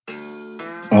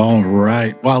All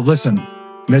right. Well, listen,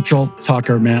 Mitchell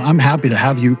Tucker, man, I'm happy to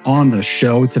have you on the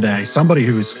show today. Somebody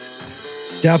who's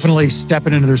definitely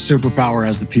stepping into their superpower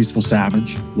as the peaceful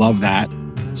savage. Love that.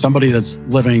 Somebody that's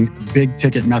living big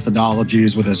ticket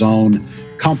methodologies with his own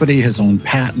company, his own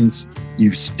patents.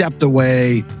 You've stepped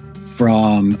away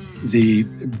from the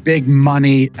big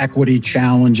money equity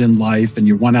challenge in life and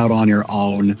you went out on your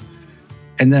own.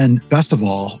 And then best of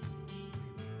all,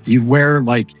 you wear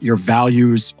like your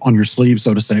values on your sleeve,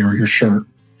 so to say, or your shirt.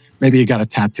 Maybe you got a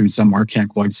tattoo somewhere, can't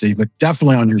quite see, but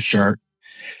definitely on your shirt.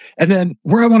 And then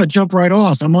where I want to jump right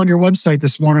off, I'm on your website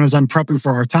this morning as I'm prepping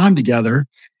for our time together.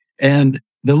 And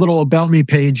the little about me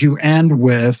page you end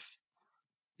with,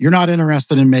 you're not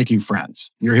interested in making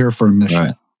friends. You're here for a mission.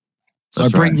 Right. So I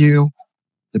bring you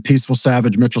the peaceful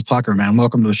savage, Mitchell Tucker, man.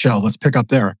 Welcome to the show. Let's pick up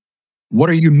there. What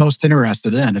are you most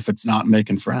interested in if it's not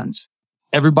making friends?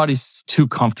 Everybody's too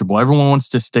comfortable. Everyone wants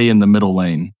to stay in the middle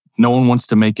lane. No one wants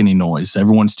to make any noise.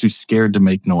 Everyone's too scared to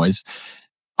make noise.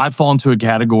 I fall into a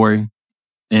category,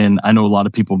 and I know a lot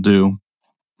of people do,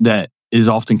 that is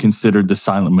often considered the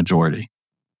silent majority.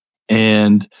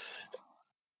 And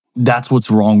that's what's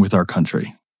wrong with our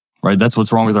country, right? That's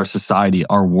what's wrong with our society,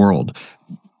 our world.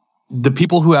 The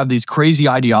people who have these crazy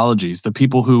ideologies, the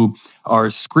people who are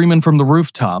screaming from the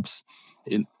rooftops,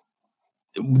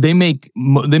 they make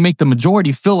the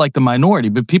majority feel like the minority,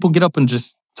 but people get up and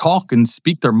just talk and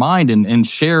speak their mind and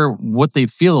share what they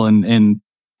feel and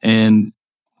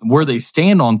where they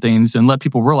stand on things and let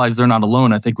people realize they're not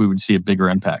alone. I think we would see a bigger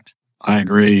impact. I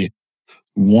agree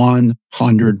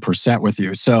 100% with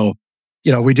you. So,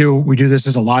 we do this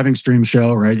as a live and stream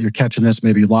show, right? You're catching this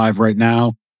maybe live right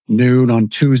now, noon on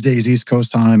Tuesdays, East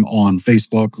Coast time on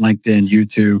Facebook, LinkedIn,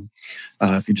 YouTube.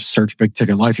 If you just search Big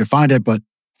Ticket Life, you'll find it. But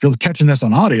if you're catching this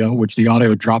on audio, which the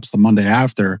audio drops the Monday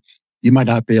after, you might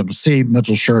not be able to see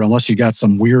Mitchell's shirt unless you got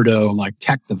some weirdo like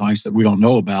tech device that we don't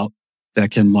know about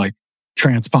that can like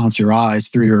transpons your eyes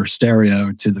through your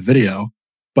stereo to the video.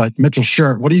 But Mitchell's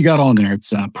shirt, what do you got on there?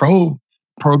 It's pro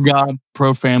God,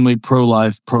 pro family, pro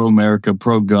life, pro America,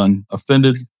 pro gun,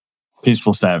 offended,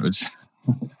 peaceful savage.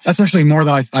 That's actually more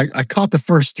than I caught the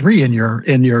first three in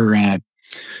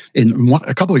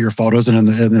a couple of your photos and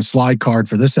in the slide card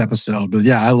for this episode. But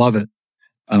yeah, I love it.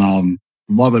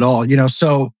 Love it all.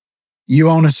 So you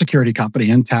own a security company,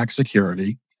 Intact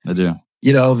Security. I do.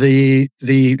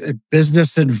 The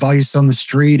business advice on the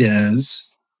street is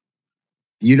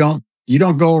you don't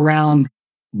go around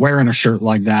wearing a shirt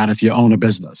like that if you own a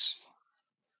business.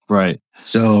 Right.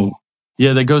 So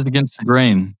yeah, that goes against the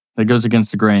grain.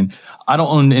 I don't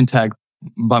own Intact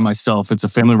by myself. It's a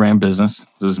family-ran business.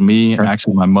 It was me,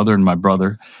 actually my mother and my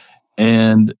brother.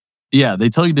 And yeah, they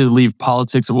tell you to leave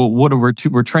politics. Well,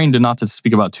 we're trained not to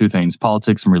speak about two things,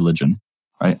 politics and religion,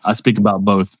 right? I speak about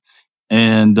both.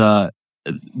 And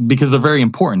because they're very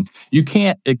important. You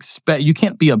can't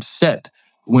be upset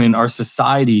when our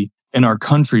society and our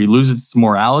country loses its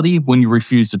morality when you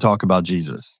refuse to talk about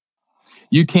Jesus.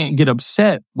 You can't get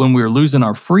upset when we're losing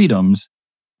our freedoms,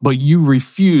 but you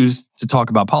refuse to talk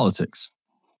about politics.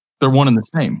 They're one and the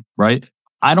same, right?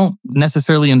 I don't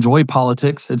necessarily enjoy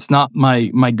politics. It's not my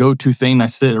go-to thing I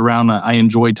sit around, I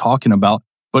enjoy talking about,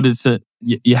 but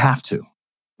you have to,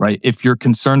 right? If you're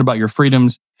concerned about your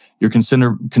freedoms, you're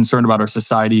concerned about our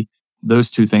society, those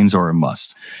two things are a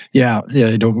must. Yeah.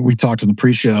 We talked in the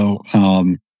pre-show.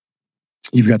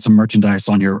 You've got some merchandise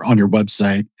on your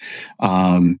website,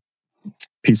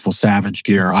 Peaceful Savage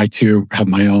gear. I too have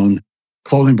my own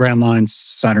clothing brand line,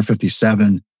 Cider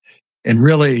 57, and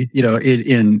really,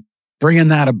 in bringing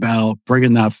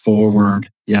that forward.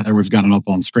 Yeah, there we've got it up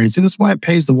on screen. See, this is why it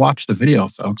pays to watch the video,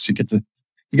 folks. You get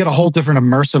a whole different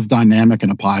immersive dynamic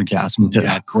in a podcast. We did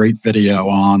that great video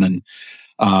on, and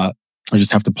I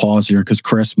just have to pause here because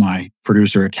Chris, my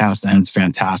producer at Cast Ends,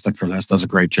 fantastic for this, does a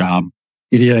great job.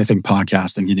 You need anything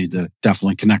podcasting, you need to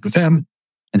definitely connect with him,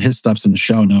 and his stuff's in the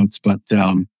show notes. But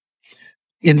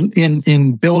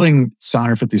in building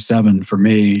Cider 57 for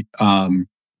me,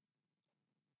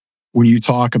 when you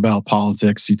talk about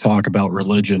politics, you talk about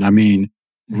religion. I mean,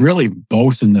 really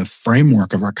both in the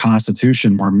framework of our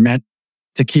Constitution were meant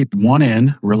to keep one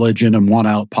in religion and one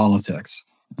out politics.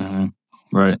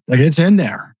 Right. Like it's in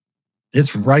there.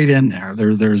 It's right in there.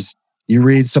 There's you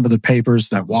read some of the papers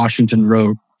that Washington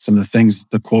wrote, some of the things,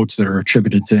 the quotes that are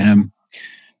attributed to him.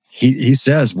 He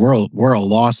says we're a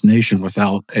lost nation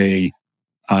without a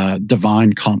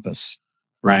divine compass,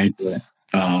 right?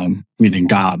 Meaning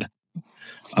God.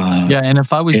 And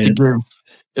if I was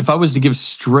to give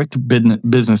strict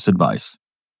business advice,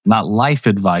 not life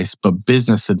advice, but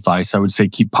business advice, I would say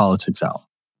keep politics out.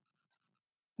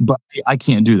 But I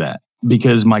can't do that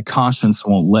because my conscience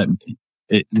won't let me.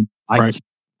 It, Right.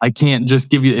 I can't just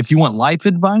give you, if you want life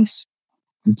advice,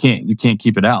 you can't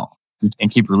keep it out. You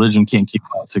can't keep religion, can't keep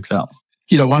politics out.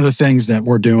 One of the things that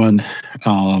we're doing,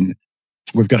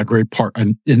 we've got a great part,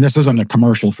 and this isn't a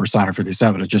commercial for Cider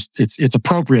 57. It's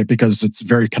appropriate because it's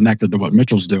very connected to what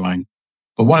Mitchell's doing.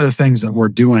 But one of the things that we're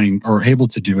doing or able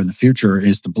to do in the future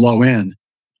is to blow in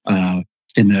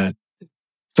the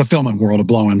fulfillment world. A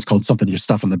blow in is called something you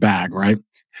stuff in the bag, right?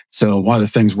 So one of the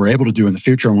things we're able to do in the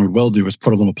future, and we will do, is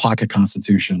put a little pocket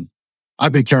constitution.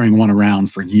 I've been carrying one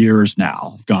around for years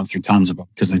now. I've gone through tons of them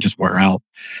because they just wear out.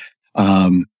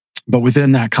 But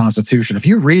within that constitution, if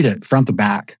you read it front to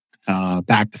back,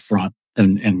 back to front,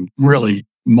 and really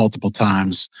multiple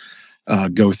times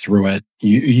go through it,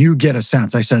 you get a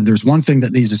sense. I said there's one thing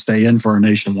that needs to stay in for our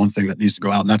nation, one thing that needs to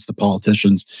go out, and that's the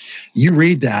politicians. You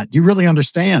read that, you really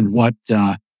understand what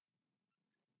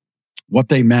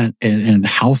they meant and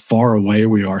how far away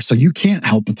we are. So you can't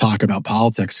help but talk about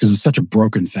politics because it's such a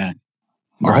broken thing.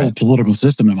 Our whole political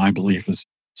system, in my belief, is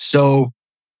so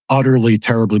utterly,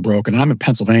 terribly broken. I'm in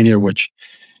Pennsylvania, which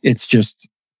it's just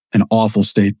an awful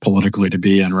state politically to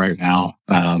be in right now.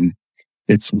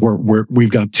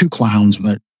 We've got two clowns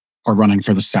that are running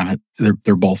for the Senate.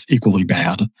 They're both equally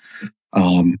bad.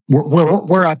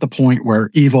 We're at the point where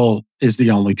evil is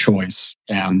the only choice,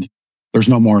 and there's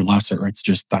no more or lesser. It's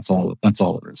just that's all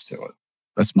there is to it.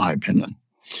 That's my opinion.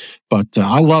 But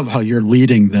I love how you're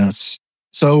leading this.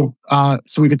 So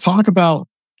we could talk about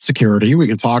security. We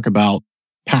could talk about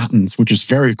patents, which is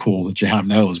very cool that you have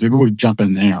those. Maybe we jump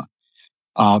in there.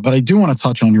 But I do want to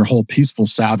touch on your whole Peaceful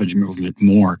Savage movement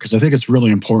more, because I think it's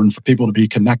really important for people to be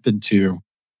connected to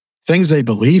things they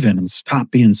believe in and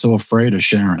stop being so afraid of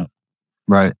sharing it.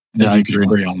 Right. Yeah, I can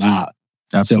agree on that.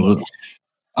 Absolutely.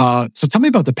 So tell me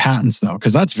about the patents, though,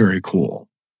 because that's very cool.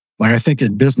 Like, I think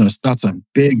in business, that's a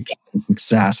big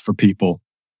success for people,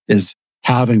 is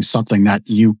having something that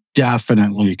you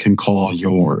definitely can call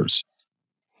yours.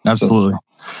 Absolutely.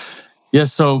 Yeah.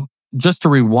 So just to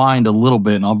rewind a little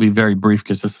bit, and I'll be very brief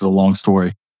because this is a long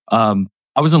story. I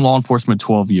was in law enforcement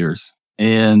 12 years,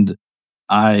 and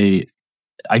I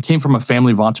came from a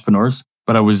family of entrepreneurs,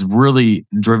 but I was really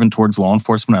driven towards law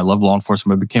enforcement. I love law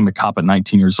enforcement. I became a cop at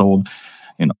 19 years old.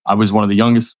 I was one of the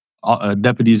youngest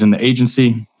deputies in the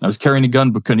agency. I was carrying a gun,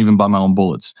 but couldn't even buy my own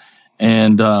bullets.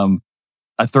 And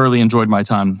I thoroughly enjoyed my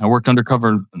time. I worked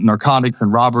undercover narcotics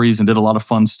and robberies and did a lot of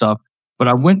fun stuff. But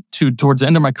towards the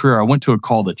end of my career, I went to a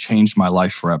call that changed my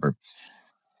life forever.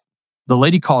 The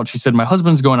lady called. She said, my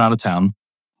husband's going out of town,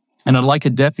 and I'd like a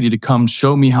deputy to come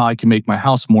show me how I can make my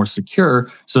house more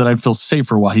secure so that I'd feel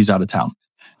safer while he's out of town.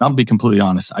 And I'll be completely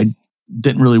honest. I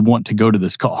didn't really want to go to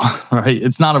this call, right?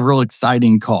 It's not a real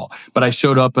exciting call. But I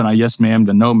showed up and I, yes, ma'am,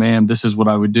 then no, ma'am, this is what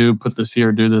I would do. Put this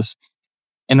here, do this.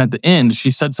 And at the end,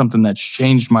 she said something that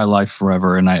changed my life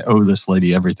forever. And I owe this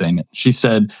lady everything. She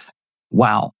said,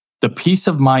 wow, the peace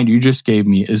of mind you just gave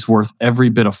me is worth every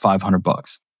bit of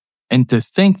 $500. And to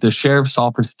think the sheriff's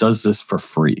office does this for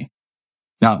free.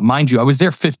 Now, mind you, I was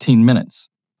there 15 minutes,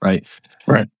 right?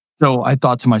 Right. So I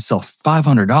thought to myself,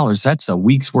 $500, that's a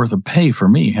week's worth of pay for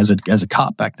me as a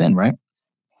cop back then, right?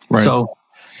 Right. So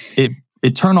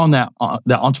it turned on that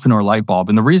entrepreneur light bulb.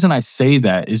 And the reason I say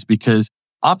that is because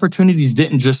opportunities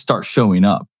didn't just start showing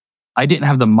up. I didn't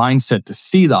have the mindset to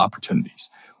see the opportunities.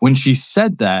 When she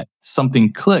said that,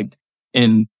 something clicked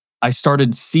and I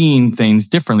started seeing things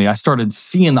differently. I started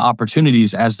seeing the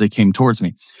opportunities as they came towards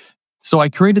me. So I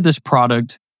created this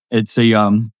product. It's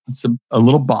a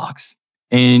little box,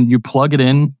 and you plug it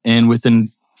in, and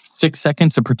within 6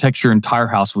 seconds, it protects your entire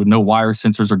house with no wire,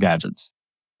 sensors, or gadgets.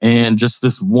 And just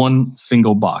this one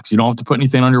single box. You don't have to put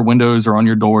anything on your windows or on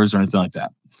your doors or anything like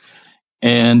that.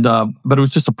 And but it was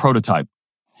just a prototype,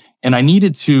 and I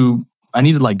needed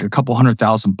like a couple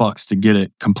 $100,000 to get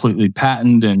it completely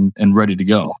patented and ready to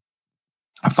go.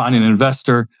 I find an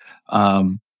investor.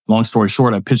 Long story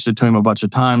short, I pitched it to him a bunch of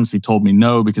times. He told me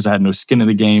no because I had no skin in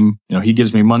the game. He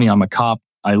gives me money. I'm a cop.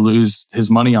 I lose his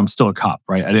money. I'm still a cop,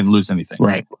 right? I didn't lose anything.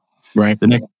 Right.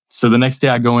 So the next day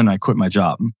I go in, I quit my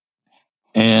job.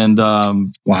 And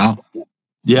wow.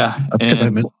 Yeah. That's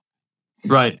commitment.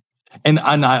 Right. And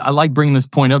I like bringing this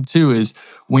point up too, is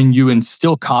when you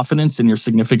instill confidence in your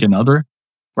significant other,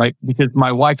 right? Because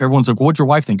my wife, everyone's like, what'd your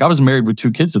wife think? I was married with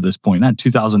 2 kids at this point. I had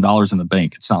 $2,000 in the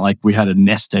bank. It's not like we had a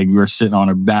nest egg. We were sitting on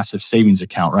a massive savings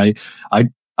account, right? I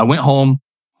went home.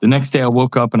 The next day I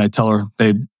woke up and I tell her,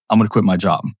 babe, I'm going to quit my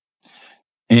job.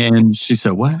 And she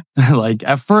said, what? Like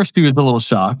at first she was a little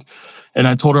shocked. And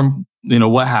I told her,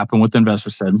 what happened, what the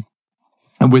investor said.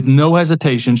 And with no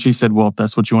hesitation, she said, well, if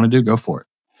that's what you want to do, go for it.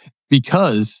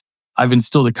 Because I've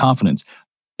instilled the confidence.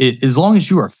 as long as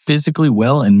you are physically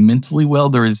well and mentally well,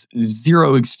 there is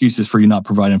zero excuses for you not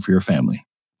providing for your family.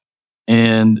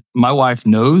 And my wife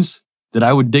knows that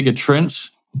I would dig a trench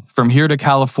from here to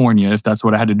California if that's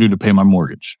what I had to do to pay my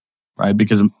mortgage, right?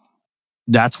 Because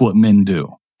that's what men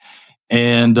do.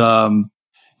 And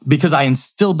because I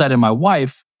instilled that in my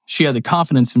wife, she had the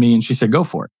confidence in me and she said, go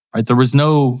for it, right? There was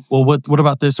no, well, what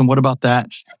about this and what about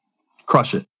that?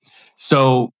 Crush it.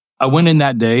 So I went in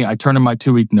that day, I turned in my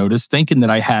 2-week notice thinking that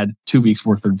I had 2 weeks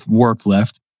worth of work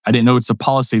left. I didn't know it's a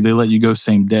policy. They let you go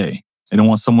same day. They don't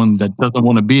want someone that doesn't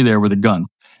want to be there with a gun.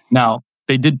 Now,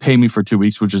 they did pay me for 2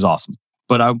 weeks, which is awesome.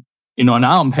 But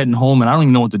now I'm heading home and I don't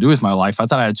even know what to do with my life. I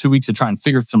thought I had 2 weeks to try and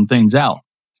figure some things out.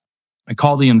 I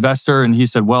called the investor and he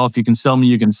said, well, if you can sell me,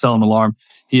 you can sell an alarm.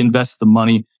 He invested the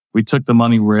money. We took the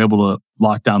money. We were able to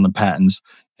lock down the patents.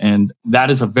 And that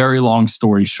is a very long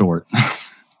story short.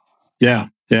 Yeah.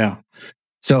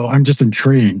 So I'm just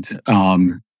intrigued.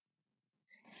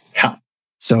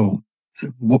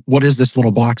 What is this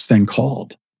little box thing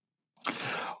called?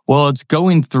 Well, it's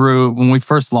going through, when we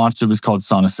first launched, it was called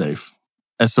SoniSafe,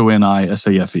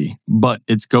 SoniSafe, but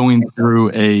it's going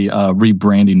through a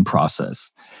rebranding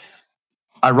process.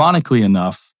 Ironically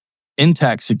enough,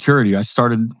 Intact Security, I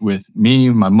started with me,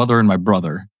 my mother, and my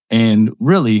brother. And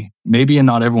really, maybe in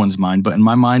not everyone's mind, but in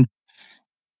my mind,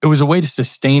 it was a way to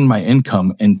sustain my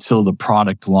income until the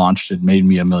product launched and made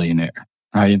me a millionaire,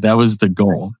 right? That was the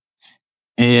goal.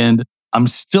 And I'm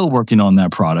still working on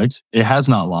that product. It has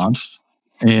not launched.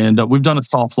 And we've done a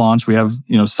soft launch. We have,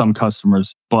 some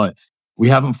customers, but we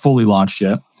haven't fully launched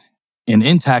yet. And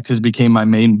Intact has become my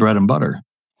main bread and butter.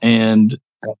 And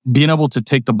being able to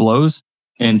take the blows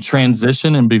and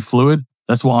transition and be fluid,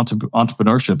 that's what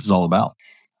entrepreneurship is all about.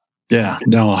 Yeah,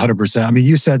 no, 100%. I mean,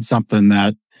 you said something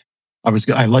that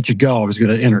I let you go. I was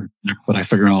going to interject, but I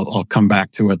figure I'll come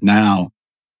back to it now.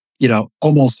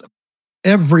 Almost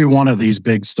every one of these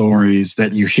big stories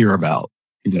that you hear about,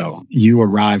 you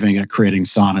arriving at creating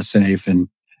SoniSafe and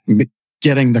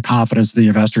getting the confidence of the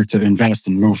investor to invest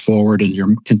and move forward, and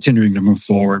you're continuing to move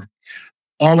forward.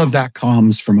 All of that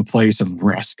comes from a place of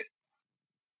risk.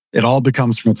 It all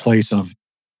becomes from a place of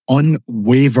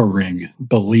unwavering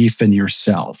belief in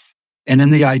yourself and in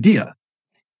the idea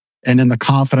and in the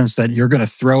confidence that you're going to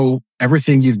throw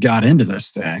everything you've got into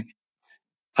this thing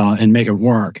and make it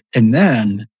work. And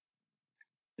then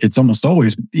it's almost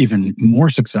always even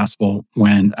more successful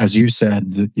when, as you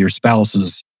said, your spouse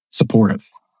is supportive,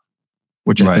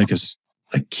 which I think is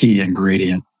a key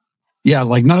ingredient. Yeah,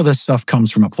 like none of this stuff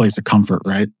comes from a place of comfort,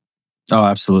 right? Oh,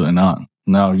 absolutely not.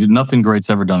 No, nothing great's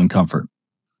ever done in comfort.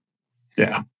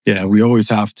 Yeah. We always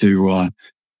have to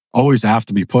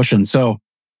be pushing. So,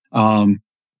 you're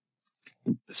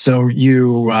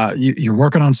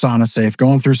working on SoniSafe,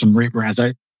 going through some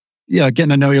rebrands. Getting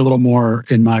to know you a little more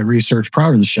in my research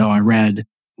prior to the show. I read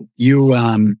you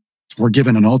were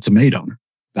given an ultimatum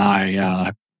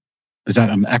by is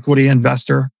that an equity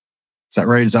investor? Is that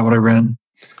right? Is that what I read?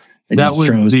 And that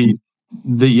was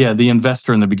the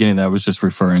investor in the beginning that I was just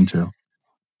referring to.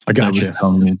 I got you.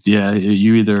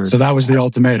 You either. So that was the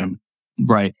ultimatum.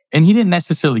 Right. And he didn't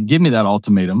necessarily give me that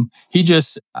ultimatum.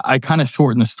 I kind of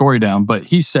shortened the story down, but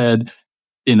he said,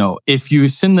 if you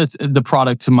send the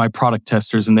product to my product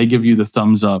testers and they give you the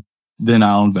thumbs up, then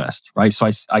I'll invest. Right. So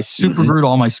I super glued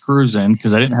all my screws in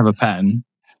because I didn't have a patent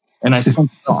and I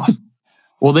sent it off.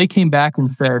 Well, they came back and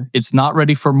said, it's not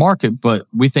ready for market, but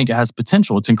we think it has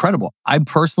potential. It's incredible. I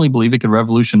personally believe it could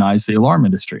revolutionize the alarm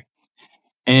industry.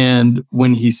 And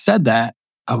when he said that,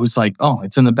 I was like, oh,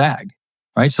 it's in the bag.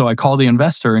 Right. So I called the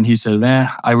investor and he said,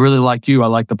 I really like you. I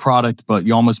like the product, but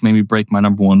you almost made me break my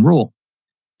number one rule.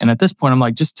 And at this point, I'm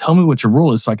like, just tell me what your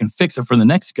rule is so I can fix it for the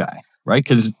next guy. Right.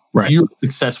 Because you're a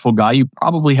successful guy. You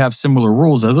probably have similar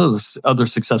rules as other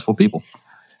successful people.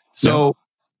 So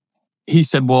he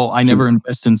said, well, I never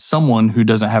invest in someone who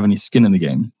doesn't have any skin in the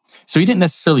game. So he didn't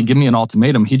necessarily give me an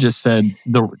ultimatum. He just said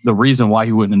the reason why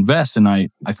he wouldn't invest. And I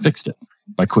fixed it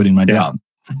by quitting my job.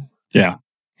 Yeah.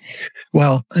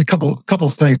 Well, a couple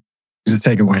things to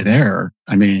take away there.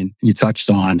 I mean, you touched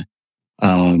on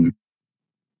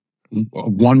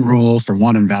one rule for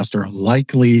one investor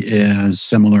likely is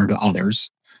similar to others.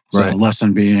 So a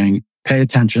lesson being pay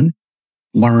attention,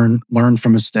 learn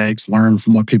from mistakes, learn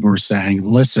from what people are saying,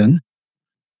 listen,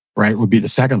 right, would be the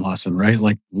second lesson, right?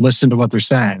 Like listen to what they're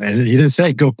saying. And he didn't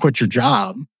say, go quit your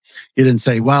job. He didn't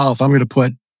say, well, if I'm going to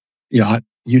put,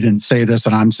 you didn't say this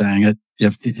and I'm saying it.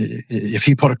 If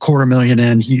he put $250,000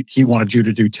 in, he wanted you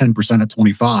to do 10% at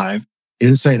 25. He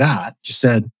didn't say that. Just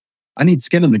said, I need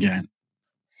skin in the game.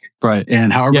 Right.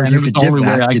 And however you could give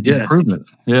that, you did. Prove it.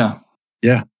 Yeah.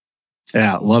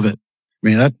 Love it. I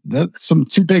mean, that's some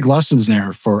two big lessons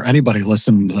there for anybody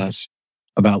listening to this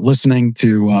about listening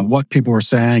to what people are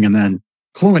saying and then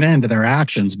cluing into their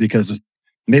actions, because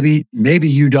maybe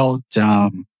you don't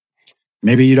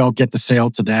get the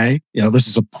sale today. This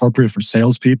is appropriate for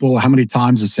salespeople. How many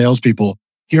times do salespeople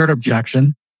hear an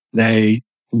objection, they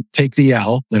take the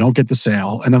L, they don't get the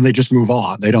sale, and then they just move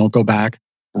on. They don't go back,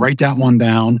 write that one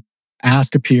down,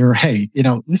 ask a peer, hey,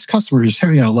 this customer is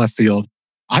hitting out of left field.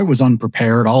 I was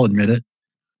unprepared. I'll admit it.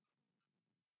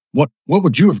 What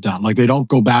would you have done? Like, they don't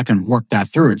go back and work that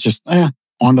through. It's just,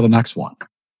 on to the next one,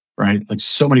 right? Like,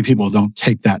 so many people don't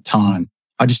take that time.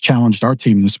 I just challenged our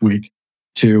team this week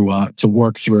to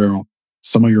work through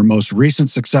some of your most recent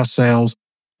success sales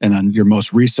and then your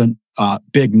most recent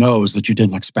big no's that you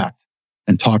didn't expect,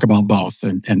 and talk about both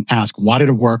and ask, why did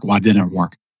it work? Why didn't it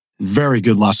work? Very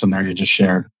good lesson there you just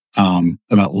shared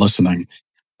about listening.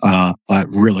 I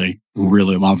really,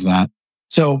 really love that.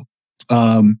 So,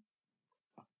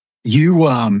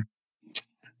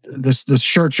 this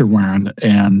shirt you're wearing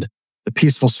and the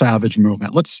Peaceful Savage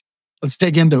movement. Let's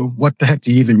dig into what the heck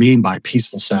do you even mean by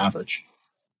Peaceful Savage?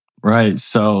 Right.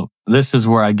 So this is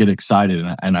where I get excited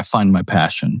and I find my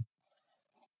passion.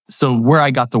 So where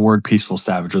I got the word Peaceful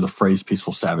Savage, or the phrase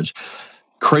Peaceful Savage,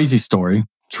 crazy story,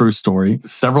 true story.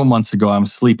 Several months ago, I'm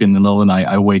sleeping in the middle of the night.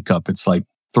 I wake up. It's like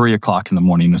 3:00 in the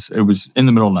morning. It was in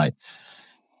the middle of the night.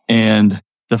 And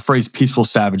the phrase Peaceful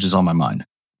Savage is on my mind.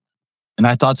 And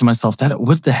I thought to myself,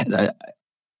 what the heck? That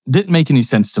didn't make any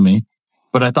sense to me,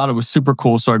 but I thought it was super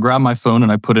cool. So I grabbed my phone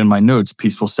and I put in my notes,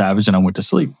 Peaceful Savage, and I went to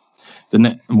sleep.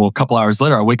 A couple hours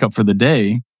later, I wake up for the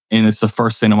day and it's the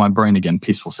first thing in my brain again,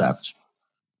 Peaceful Savage.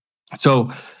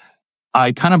 So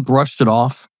I kind of brushed it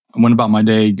off. I went about my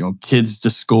day, kids to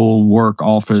school, work,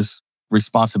 office,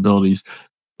 responsibilities,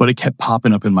 but it kept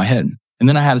popping up in my head. And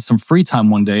then I had some free time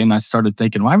one day and I started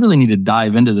thinking, well, I really need to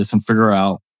dive into this and figure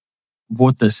out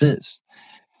what this is.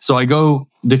 So I go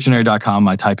dictionary.com,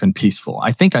 I type in peaceful.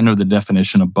 I think I know the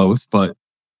definition of both, but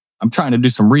I'm trying to do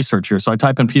some research here. So I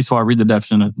type in peaceful, I read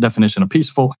the definition of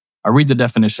peaceful, I read the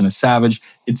definition of savage.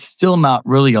 It's still not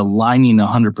really aligning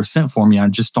 100% for me. I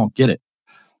just don't get it.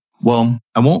 Well,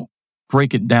 I won't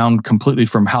break it down completely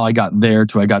from how I got there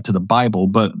to I got to the Bible,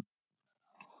 but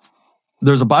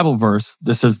there's a Bible verse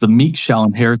that says the meek shall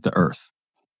inherit the earth.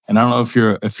 And I don't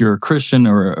know if you're a Christian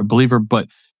or a believer, but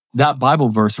that Bible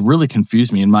verse really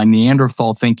confused me. In my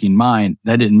Neanderthal thinking mind,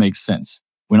 that didn't make sense.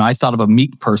 When I thought of a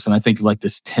meek person, I think like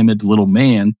this timid little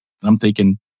man. And I'm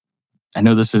thinking, I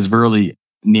know this is really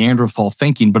Neanderthal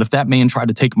thinking, but if that man tried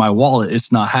to take my wallet,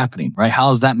 it's not happening, right?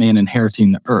 How is that man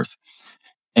inheriting the earth?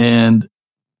 And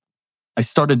I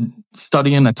started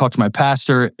studying, I talked to my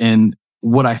pastor, and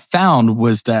what I found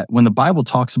was that when the Bible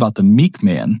talks about the meek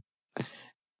man,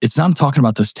 it's not talking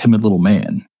about this timid little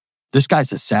man. This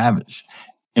guy's a savage.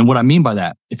 And what I mean by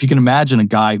that, if you can imagine a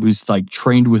guy who's like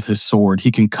trained with his sword,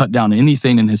 he can cut down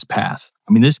anything in his path.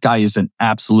 I mean, this guy is an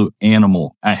absolute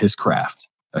animal at his craft,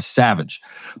 a savage.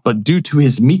 But due to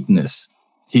his meekness,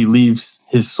 he leaves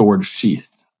his sword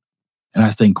sheathed. And I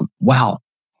think, wow,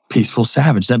 Peaceful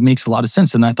Savage, that makes a lot of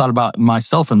sense. And I thought about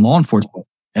myself in law enforcement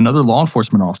and other law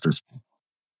enforcement officers.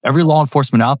 Every law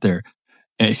enforcement out there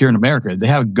here in America, they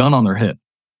have a gun on their hip.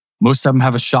 Most of them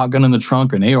have a shotgun in the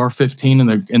trunk, an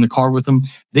AR-15 in the car with them.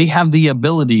 They have the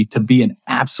ability to be an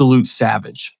absolute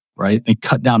savage, right? They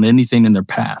cut down anything in their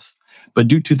path. But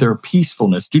due to their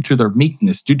peacefulness, due to their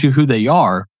meekness, due to who they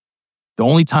are, the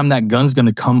only time that gun's going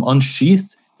to come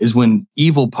unsheathed is when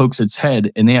evil pokes its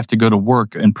head and they have to go to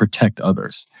work and protect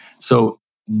others. So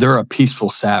they're a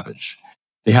peaceful savage.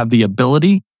 They have the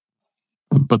ability,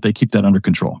 but they keep that under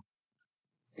control.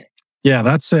 Yeah,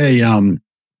 that's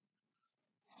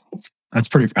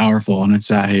pretty powerful, and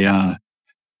it's a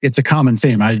common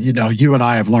theme. You and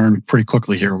I have learned pretty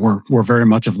quickly here. We're very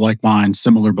much of like mind,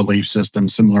 similar belief system,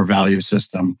 similar value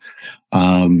system,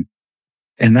 and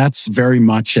that's very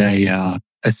much a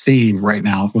theme right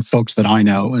now with folks that I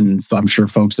know, and I'm sure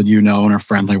folks that you know and are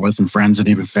friendly with, and friends and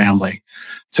even family,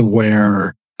 to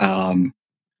where there's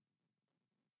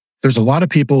a lot of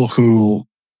people who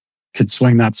could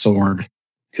swing that sword,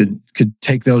 could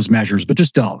take those measures, but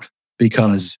just don't,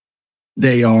 because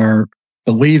they are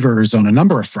believers on a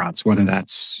number of fronts, whether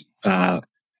that's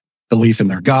belief in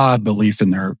their God, belief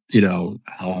in their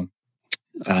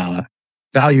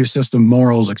value system,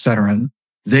 morals, etc.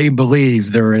 They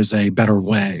believe there is a better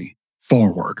way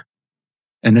forward,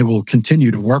 and they will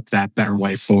continue to work that better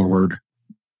way forward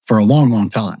for a long, long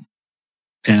time.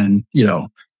 And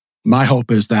my hope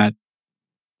is that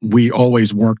we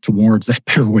always work towards that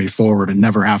better way forward and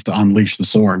never have to unleash the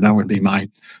sword. That would be my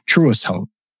truest hope,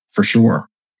 for sure.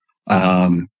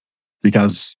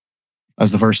 Because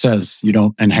as the verse says, you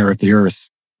don't inherit the earth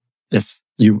if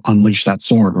you unleash that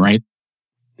sword, right?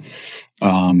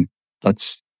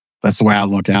 That's the way I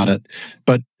look at it.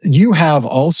 But you have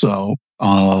also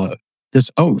this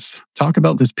oath. Talk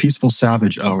about this peaceful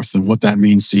savage oath and what that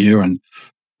means to you, and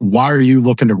why are you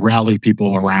looking to rally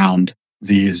people around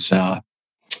these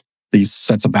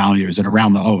sets of values and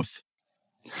around the oath?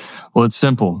 Well, it's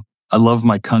simple. I love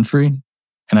my country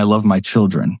and I love my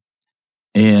children,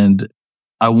 and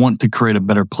I want to create a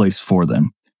better place for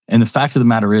them. And the fact of the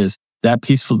matter is that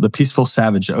the peaceful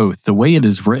savage oath, the way it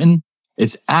is written,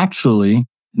 it's actually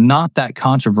not that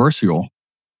controversial.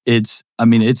 It's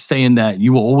saying that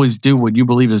you will always do what you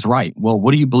believe is right. Well,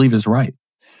 what do you believe is right?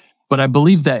 But I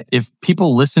believe that if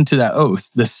people listen to that oath,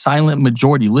 the silent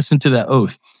majority listen to that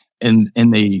oath and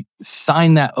they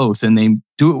sign that oath and they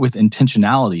do it with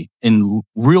intentionality and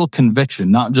real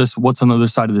conviction, not just what's on the other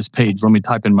side of this page. Let me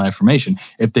type in my information.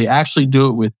 If they actually do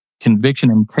it with conviction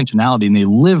and intentionality and they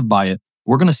live by it,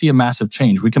 we're going to see a massive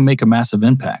change. We can make a massive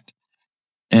impact.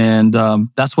 And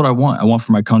that's what I want. I want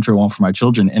for my country. I want for my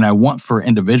children. And I want for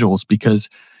individuals because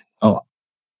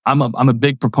I'm a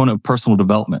big proponent of personal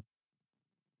development.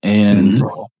 And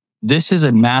this is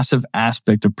a massive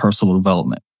aspect of personal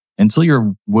development. Until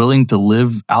you're willing to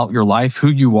live out your life, who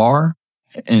you are,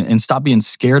 and stop being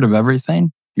scared of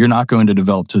everything, you're not going to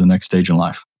develop to the next stage in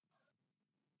life.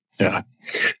 Yeah.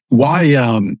 Why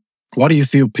do you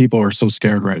feel people are so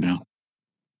scared right now?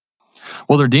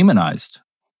 Well, they're demonized.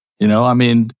 You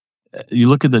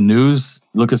look at the news,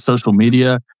 look at social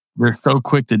media, they're so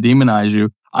quick to demonize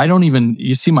you.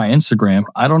 You see my Instagram,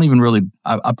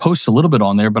 I post a little bit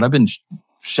on there, but I've been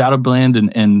shadow banned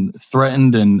and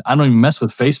threatened, and I don't even mess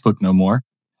with Facebook no more.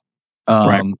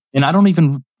 Right. And I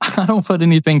don't put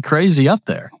anything crazy up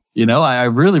there. I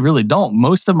really, really don't.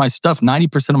 Most of my stuff,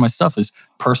 90% of my stuff is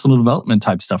personal development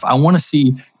type stuff. I want to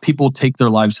see people take their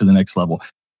lives to the next level.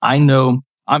 I know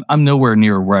I'm nowhere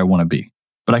near where I want to be,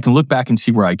 but I can look back and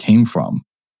see where I came from.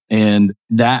 And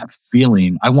that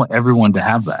feeling, I want everyone to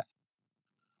have that.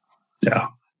 Yeah.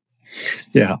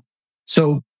 Yeah.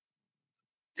 So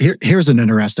here's an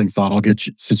interesting thought. I'll get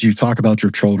you, since you talk about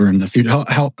your children in the future.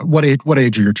 What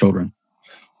age are your children?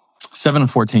 7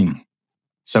 and 14.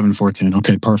 7 and 14.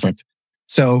 Okay, perfect.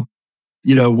 So,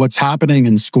 what's happening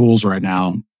in schools right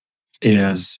now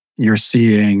is you're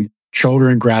seeing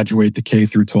children graduate the K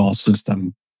through 12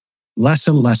 system less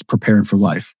and less prepared for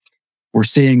life. We're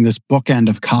seeing this bookend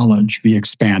of college be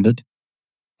expanded,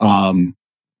 where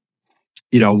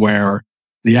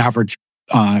the average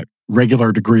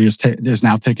regular degree is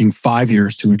now taking 5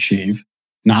 years to achieve,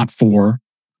 not 4.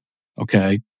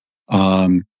 Okay,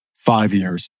 5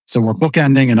 years. So we're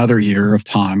bookending another year of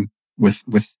time with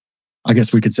I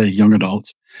guess we could say young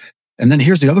adults. And then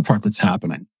here's the other part that's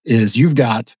happening is you've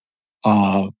got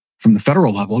from the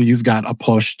federal level, you've got a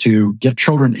push to get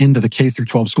children into the K through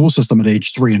 12 school system at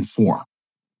age 3 and 4.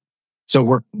 So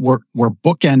we're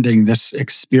bookending this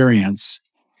experience,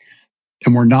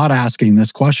 and we're not asking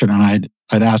this question. And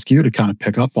I'd ask you to kind of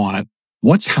pick up on it.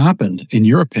 What's happened, in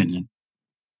your opinion,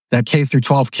 that K through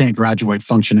 12 can't graduate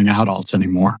functioning adults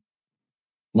anymore?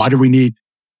 Why do we need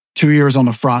 2 years on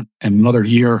the front and another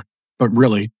year, but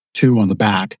really 2 on the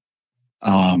back?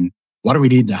 Why do we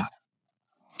need that?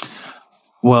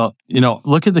 Well,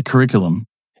 look at the curriculum.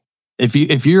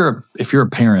 If you're a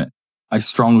parent, I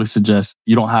strongly suggest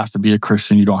you don't have to be a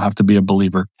Christian. You don't have to be a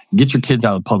believer. Get your kids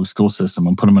out of the public school system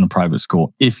and put them in a private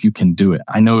school if you can do it.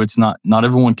 I know it's not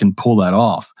everyone can pull that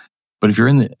off, but if you're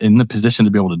in the position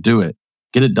to be able to do it,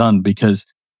 get it done, because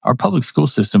our public school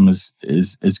system is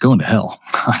going to hell.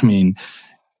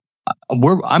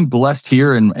 I'm blessed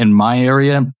here in my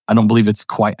area. I don't believe it's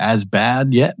quite as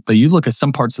bad yet, but you look at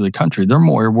some parts of the country, they're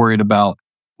more worried about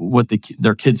what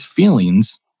their kids'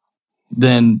 feelings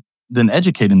than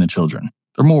educating the children.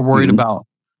 They're more worried about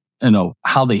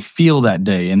how they feel that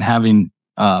day and having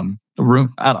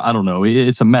room. I don't know.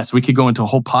 It's a mess. We could go into a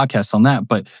whole podcast on that,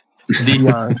 but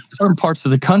the certain parts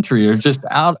of the country are just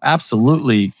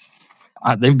absolutely.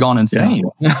 They've gone insane.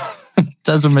 Yeah.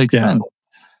 Doesn't make sense.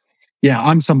 Yeah,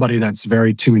 I'm somebody that's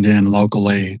very tuned in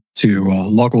locally to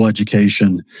local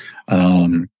education,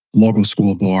 local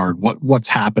school board, what's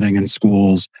happening in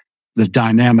schools, the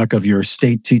dynamic of your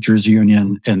state teachers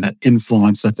union and the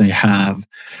influence that they have.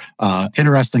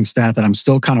 Interesting stat that I'm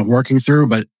still kind of working through,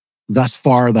 but thus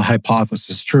far the hypothesis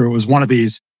is true. It was one of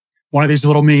these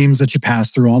little memes that you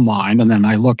pass through online, and then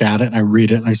I look at it and I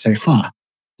read it and I say,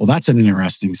 well, that's an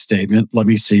interesting statement. Let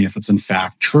me see if it's in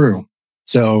fact true.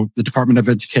 So the Department of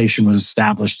Education was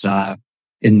established in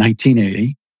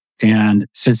 1980. And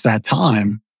since that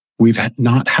time, we've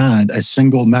not had a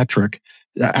single metric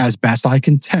as best I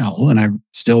can tell, and I'm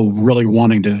still really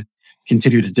wanting to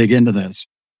continue to dig into this,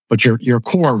 but your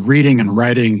core reading and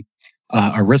writing,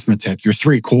 arithmetic, your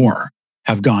three core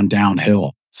have gone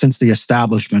downhill since the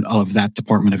establishment of that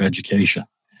Department of Education.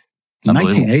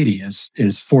 1980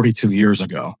 is 42 years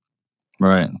ago.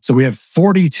 Right. So we have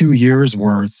 42 years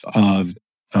worth of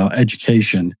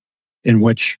education in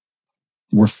which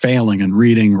we're failing in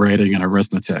reading, writing, and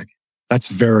arithmetic. That's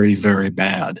very, very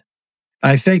bad.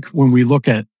 I think when we look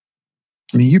at,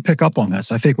 I mean, you pick up on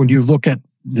this. I think when you look at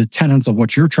the tenets of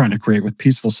what you're trying to create with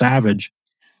Peaceful Savage,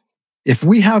 if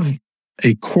we have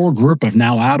a core group of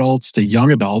now adults to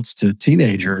young adults to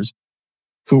teenagers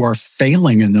who are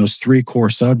failing in those three core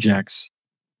subjects,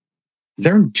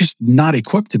 they're just not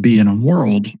equipped to be in a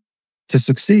world to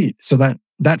succeed. So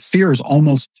that fear is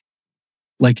almost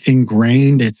like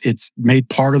ingrained. It's made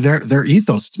part of their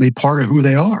ethos. It's made part of who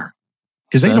they are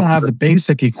because they don't have the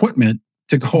basic equipment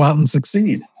to go out and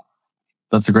succeed.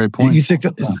 That's a great point. You think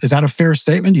is that a fair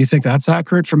statement? Do you think that's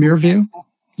accurate from your view?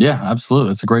 Yeah,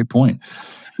 absolutely. That's a great point.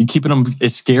 You're keeping them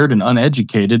scared and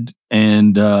uneducated,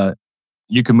 and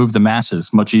you can move the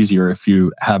masses much easier if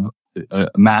you have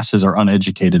masses are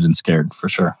uneducated and scared, for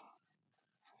sure.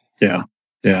 Yeah.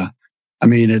 I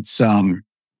mean, it's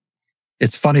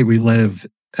funny. We live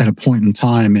at a point in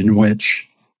time in which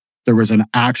there was an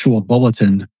actual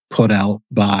bulletin put out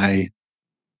by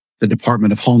the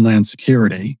Department of Homeland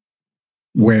Security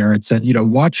where it said,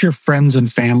 watch your friends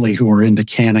and family who are into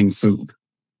canning food.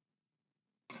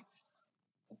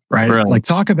 Right? Really? Like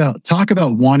talk about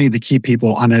wanting to keep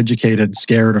people uneducated,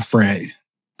 scared, afraid.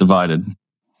 Divided.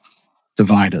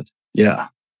 Yeah.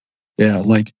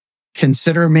 Like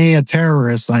consider me a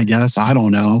terrorist, I guess. I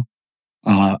don't know.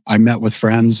 I met with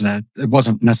friends that it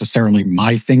wasn't necessarily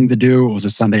my thing to do. It was a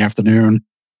Sunday afternoon.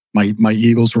 My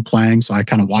Eagles were playing, so I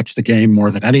kind of watched the game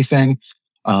more than anything.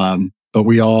 But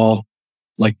we all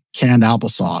like canned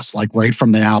applesauce, like right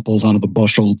from the apples onto the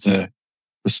bushel to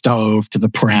the stove to the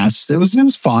press. It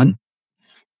was fun.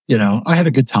 I had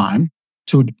a good time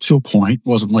to a point. It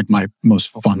wasn't like my most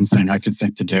fun thing I could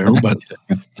think to do, but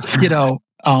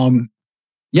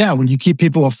when you keep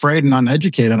people afraid and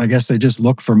uneducated, I guess they just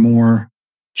look for more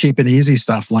cheap and easy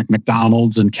stuff like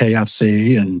McDonald's and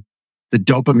KFC and the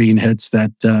dopamine hits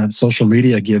that social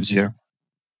media gives you.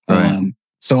 Right.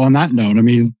 So on that note, I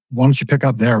mean, why don't you pick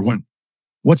up there?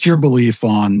 What's your belief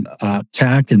on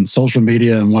tech and social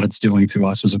media and what it's doing to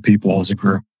us as a people, as a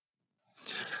group?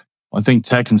 I think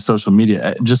tech and social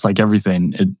media, just like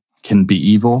everything, it can be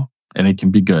evil and it can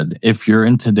be good. If you're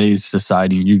in today's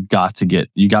society, you got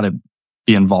to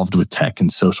be involved with tech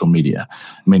and social media.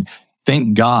 I mean,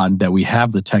 thank God that we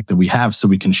have the tech that we have so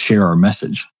we can share our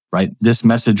message, right? This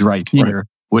message right here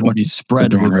wouldn't be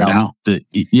spread without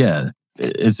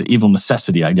it's an evil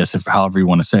necessity, I guess, if however you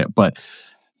want to say it. But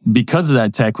because of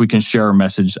that tech, we can share our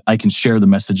message. I can share the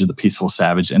message of the Peaceful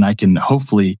Savage, and I can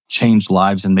hopefully change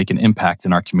lives and make an impact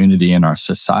in our community and our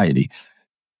society.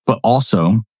 But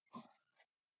also,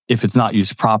 if it's not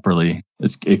used properly,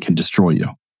 it can destroy you.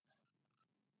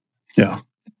 Yeah.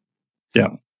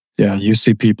 You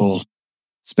see people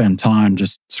spend time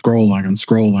just scrolling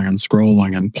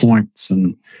and points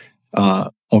and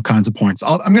all kinds of points.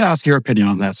 I'm going to ask your opinion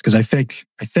on this because I think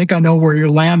I know where you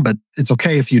land, but it's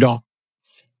okay if you don't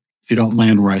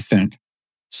land where I think.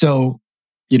 So,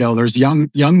 there's young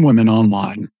women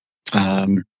online.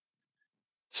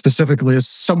 Specifically, it's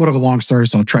somewhat of a long story,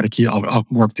 so I'll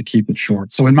work to keep it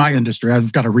short. So in my industry,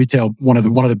 I've got a retail, one of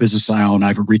the business I own, I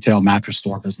have a retail mattress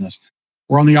store business.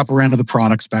 We're on the upper end of the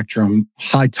product spectrum,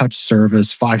 high touch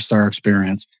service, 5-star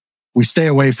experience. We stay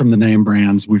away from the name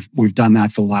brands. We've done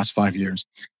that for the last 5 years.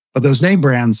 But those name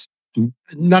brands,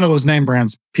 none of those name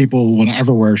brands people would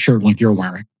ever wear a shirt like you're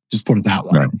wearing. Just put it that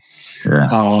way. Right.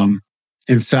 Yeah.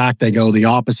 In fact, they go the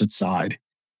opposite side.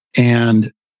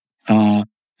 And one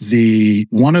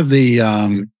of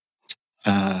the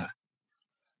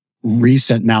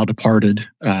recent now departed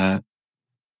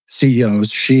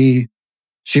CEOs, she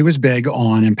was big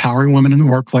on empowering women in the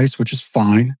workplace, which is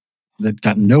fine. That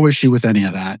got no issue with any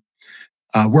of that.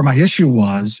 Where my issue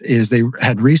is they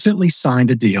had recently signed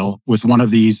a deal with one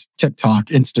of these TikTok,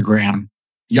 Instagram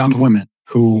young women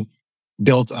who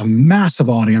built a massive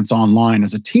audience online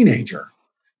as a teenager,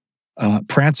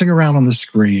 prancing around on the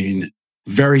screen,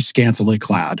 very scantily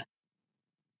clad.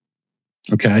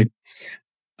 Okay.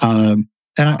 And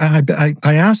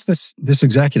I asked this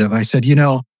executive, I said,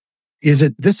 is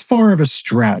it this far of a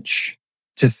stretch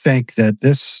to think that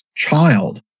this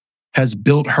child has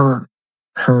built her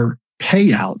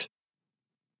payout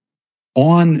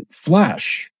on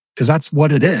flesh? Because that's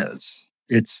what it is.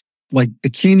 It's like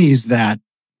bikinis that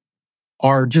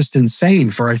are just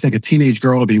insane for, I think, a teenage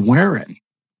girl to be wearing.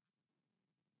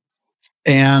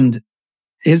 And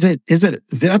is it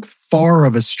that far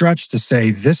of a stretch to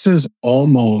say this is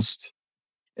almost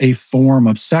a form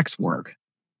of sex work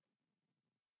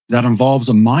that involves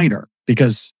a minor?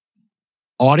 Because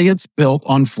audience built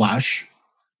on flesh,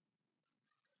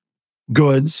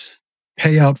 goods,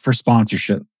 payout for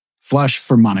sponsorship, flesh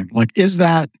for money. Like,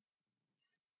 am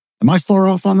I far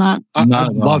off on that? I'd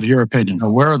love your opinion. Now,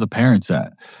 where are the parents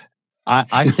at?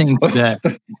 I think that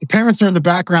the parents are in the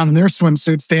background in their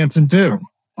swimsuits dancing too,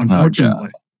 unfortunately.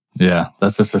 Yeah,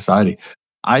 that's the society.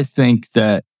 I think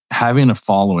that having a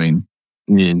following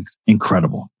is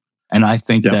incredible. And I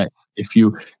think that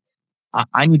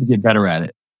I need to get better at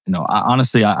it.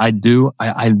 Honestly, I do.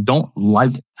 I don't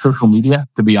like social media,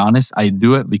 to be honest. I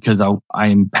do it because I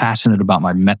am passionate about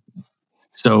my method.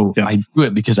 So I do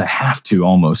it because I have to,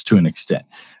 almost to an extent.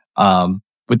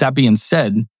 With that being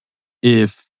said,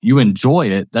 if you enjoy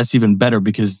it, that's even better,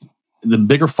 because the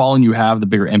bigger following you have, the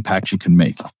bigger impact you can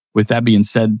make. With that being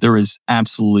said, there is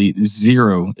absolutely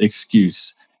zero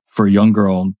excuse for a young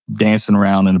girl dancing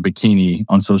around in a bikini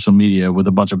on social media with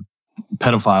a bunch of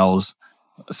pedophiles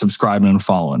subscribing and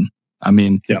following. I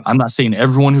mean, I'm not saying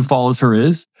everyone who follows her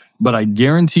is, but I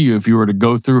guarantee you, if you were to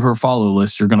go through her follow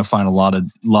list, you're going to find a lot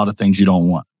of things you don't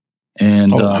want.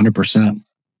 And 100%.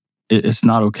 It's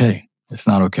not okay. It's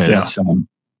not okay. Yeah.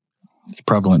 It's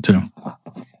prevalent too.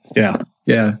 Yeah.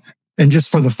 Yeah. And just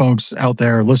for the folks out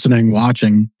there listening,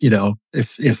 watching,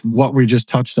 if what we just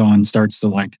touched on starts to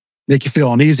like make you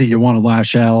feel uneasy, you want to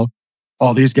lash out.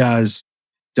 All these guys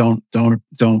don't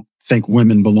think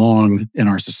women belong in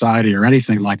our society or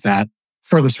anything like that.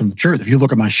 Furthest from the truth. If you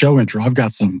look at my show intro, I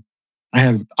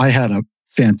had a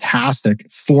fantastic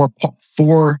four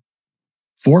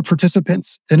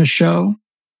participants in a show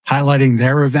highlighting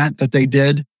their event that they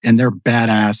did, and they're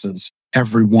badasses,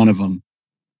 every one of them.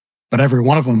 But every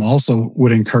one of them also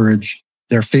would encourage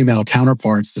their female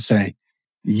counterparts to say,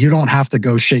 you don't have to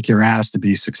go shake your ass to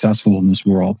be successful in this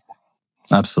world.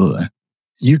 Absolutely.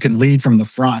 You can lead from the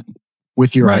front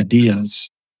with your ideas.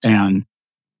 And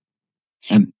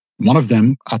one of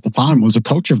them at the time was a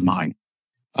coach of mine.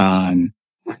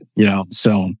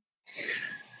 So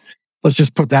let's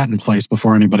just put that in place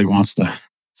before anybody wants to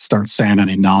start saying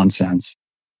any nonsense.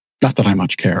 Not that I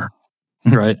much care.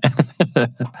 Right.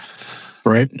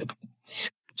 Right.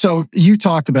 So you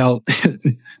talked about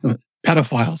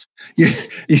pedophiles.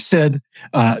 You said,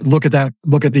 look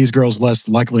at these girls' list.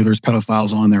 Likely there's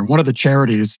pedophiles on there. One of the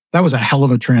charities, that was a hell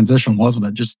of a transition, wasn't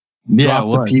it? Just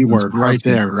drop the P word right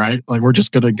there, right? Like, we're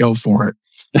just going to go for it.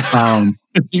 I'm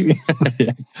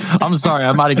sorry,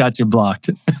 I might have got you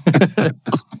blocked.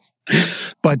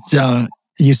 But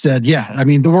you said,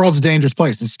 the world's a dangerous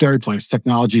place. It's a scary place.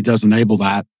 Technology does enable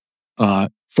that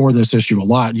for this issue a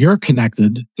lot. You're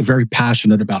connected, very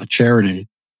passionate about a charity,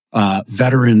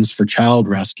 Veterans for Child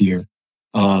Rescue.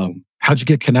 How'd you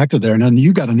get connected there? And then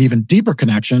you got an even deeper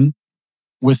connection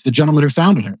with the gentleman who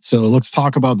founded it. So let's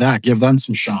talk about that. Give them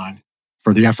some shine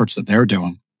for the efforts that they're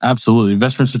doing. Absolutely.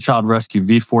 Veterans for Child Rescue,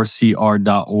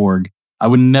 v4cr.org. I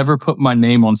would never put my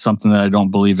name on something that I don't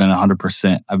believe in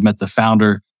 100%. I've met the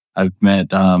founder. I've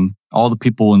met all the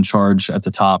people in charge at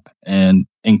the top, and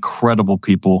incredible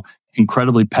people,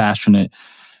 incredibly passionate.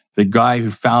 The guy who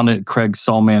founded it, Craig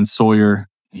Salman Sawyer,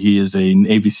 he is a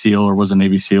Navy SEAL, or was a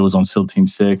Navy SEAL, was on SEAL Team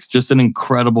 6. Just an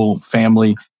incredible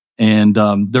family. And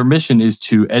their mission is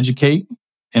to educate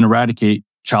and eradicate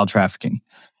child trafficking.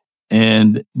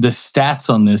 And the stats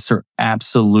on this are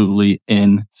absolutely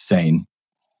insane.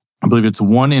 I believe it's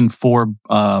 1 in 4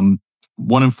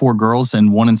 girls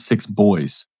and 1 in 6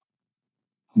 boys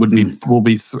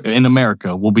in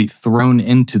America will be thrown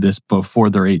into this before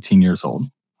they're 18 years old.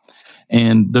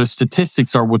 And those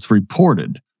statistics are what's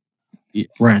reported.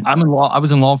 Right. I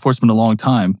was in law enforcement a long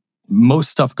time. Most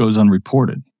stuff goes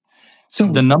unreported. So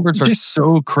the numbers are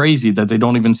so crazy that they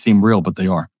don't even seem real, but they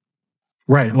are.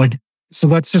 Right. So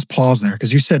let's just pause there,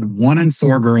 because you said 1 in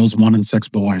 4 girls, 1 in 6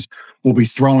 boys will be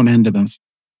thrown into this.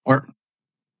 Or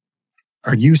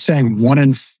are you saying 1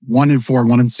 in 4,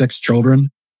 1 in 6 children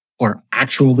are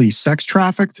actually sex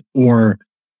trafficked, or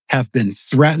have been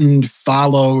threatened,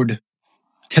 followed,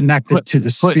 connected to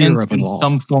the sphere of it all?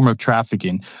 Some form of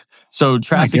trafficking. So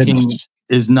trafficking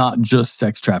is not just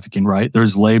sex trafficking, right?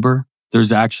 There's labor.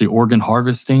 There's actually organ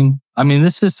harvesting. I mean,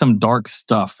 this is some dark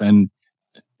stuff, and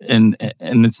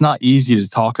it's not easy to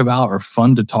talk about or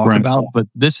fun to talk about. But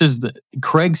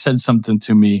Craig said something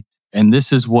to me, and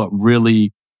this is what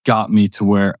really got me to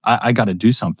where I got to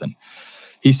do something.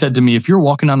 He said to me, if you're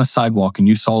walking on a sidewalk and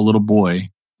you saw a little boy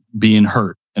being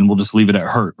hurt and we'll just leave it at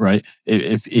hurt, right?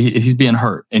 If he's being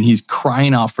hurt and he's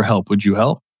crying out for help, would you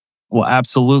help? Well,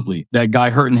 absolutely. That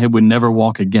guy hurting him would never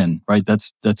walk again, right?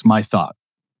 That's my thought.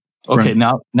 Okay, Right.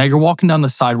 now you're walking down the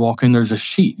sidewalk and there's a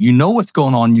sheet. You know what's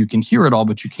going on. You can hear it all,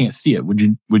 but you can't see it. Would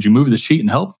you move the sheet and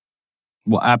help?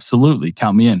 Well, absolutely.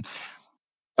 Count me in.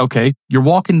 Okay, you're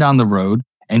walking down the road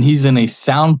and he's in a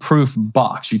soundproof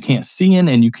box. You can't see in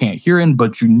and you can't hear in,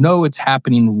 but you know it's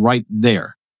happening right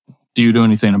there. Do you do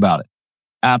anything about it?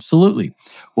 Absolutely.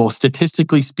 Well,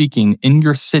 statistically speaking, in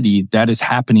your city, that is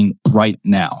happening right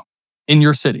now. In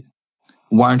your city.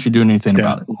 Why aren't you doing anything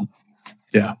about it?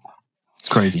 Yeah. It's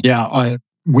crazy. Yeah.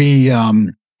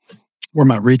 Where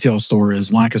my retail store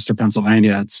is, Lancaster,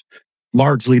 Pennsylvania, it's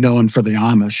largely known for the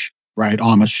Amish, right?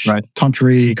 Amish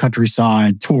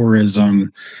countryside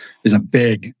tourism is a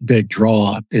big, big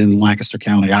draw in Lancaster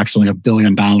County. Actually, $1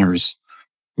 billion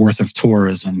worth of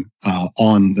tourism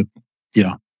on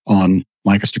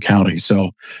Lancaster County.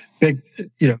 So big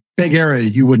area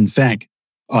you wouldn't think.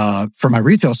 For my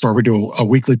retail store, we do a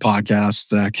weekly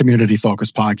podcast, a community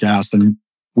focused podcast, and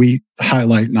we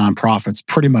highlight nonprofits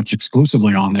pretty much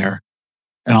exclusively on there.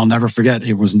 And I'll never forget,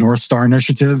 it was North Star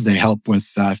Initiative. They help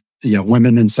with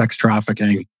women in sex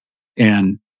trafficking.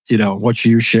 And, what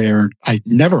you shared, I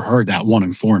never heard that 1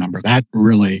 in 4 number. That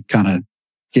really kind of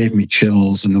gave me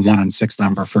chills, and the 1 in 6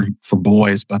 number for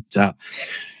boys. But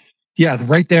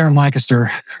right there in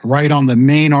Lancaster, right on the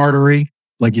main artery,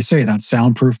 like you say, that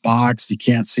soundproof box, you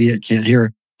can't see it, can't hear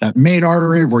it. That main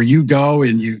artery where you go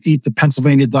and you eat the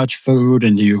Pennsylvania Dutch food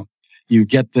and you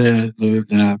get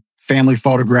the family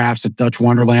photographs at Dutch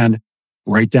Wonderland,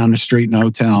 right down the street in a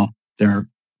hotel. They're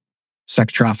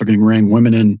sex trafficking ring,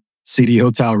 women in seedy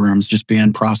hotel rooms just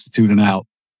being prostituted out.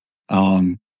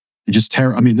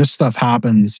 This stuff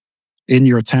happens in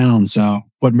your town. So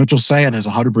what Mitchell's saying is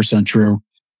 100% true.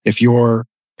 If you're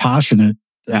passionate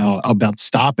about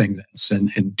stopping this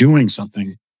and doing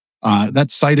something,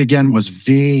 that site again was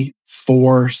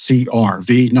V4CR,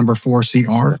 V number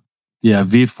 4CR. Yeah,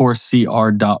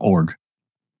 v4cr.org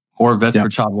or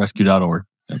vetsforchildrescue.org.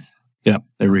 Yep,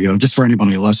 there we go. Just for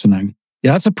anybody listening.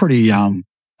 Yeah, that's a pretty,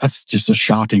 that's just a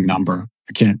shocking number.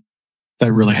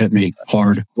 That really hit me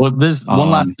hard. Well, there's one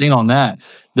last thing on that.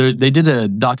 They did a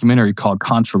documentary called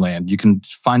Contraland. You can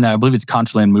find that. I believe it's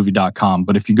contralandmovie.com.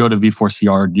 But if you go to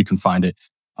V4CR, you can find it.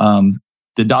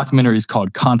 The documentary is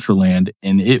called Contraland,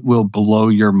 and it will blow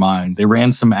your mind. They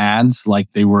ran some ads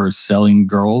like they were selling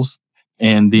girls,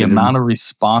 and the amount of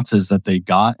responses that they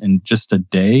got in just a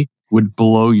day would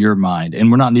blow your mind.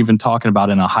 And we're not even talking about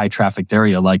in a high trafficked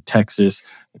area like Texas,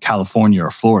 California,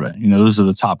 or Florida. Those are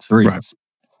the top 3. Right.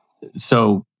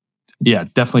 So, yeah,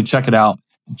 definitely check it out.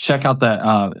 Check out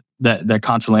that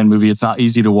Contraland movie. It's not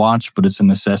easy to watch, but it's a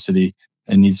necessity.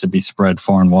 It needs to be spread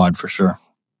far and wide for sure.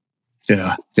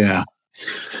 Yeah.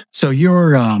 So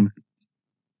you're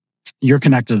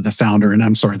connected to the founder, and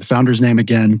I'm sorry, the founder's name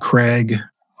again, Craig.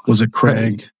 Was it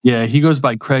Craig? Yeah, he goes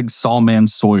by Craig Sallman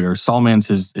Sawyer. Sallman's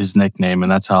his nickname,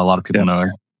 and that's how a lot of people know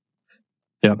him.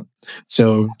 Yep.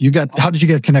 So how did you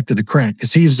get connected to Craig?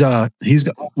 Because he's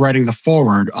writing the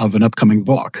foreword of an upcoming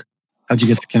book. How'd you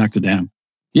get connected to him?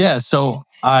 Yeah, so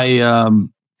I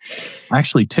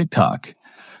actually TikTok.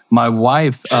 My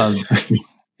wife, and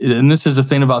this is the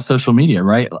thing about social media,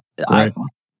 right? I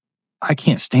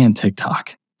can't stand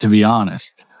TikTok, to be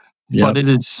honest. Yep. But it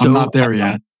is so. I'm not there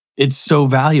yet. It's so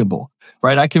valuable,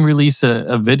 right? I can release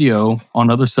a video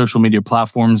on other social media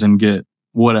platforms and get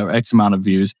whatever X amount of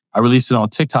views. I released it on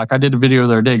TikTok. I did a video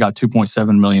the other day, got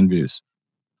 2.7 million views.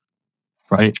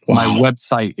 Right? Wow. My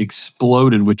website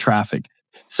exploded with traffic.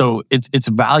 So it's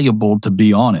valuable to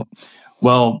be on it.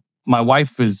 Well, my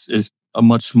wife is a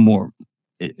much more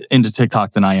into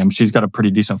TikTok than I am. She's got a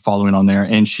pretty decent following on there.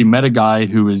 And she met a guy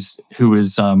who is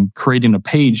creating a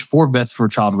page for Vets for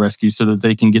Child Rescue so that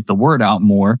they can get the word out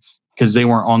more because they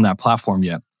weren't on that platform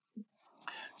yet.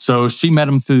 So she met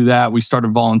him through that. We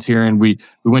started volunteering. We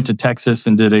went to Texas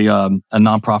and did a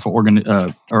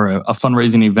nonprofit or a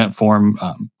fundraising event for him,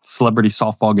 celebrity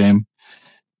softball game.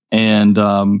 And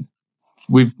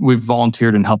we've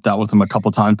volunteered and helped out with him a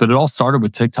couple times. But it all started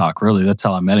with TikTok, really. That's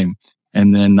how I met him.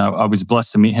 And then I was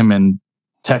blessed to meet him in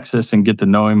Texas and get to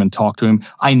know him and talk to him.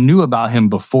 I knew about him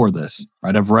before this,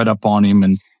 right? I've read up on him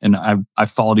and I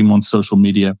followed him on social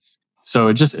media. So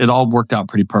it all worked out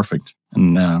pretty perfect.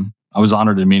 And I was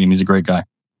honored to meet him. He's a great guy.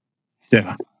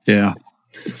 Yeah.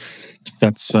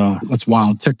 That's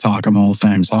wild. TikTok, I'm all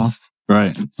things, huh?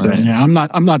 Right. So yeah, I'm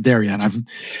not there yet.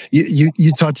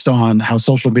 You touched on how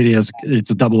social media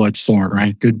it's a double-edged sword,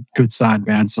 right? Good side,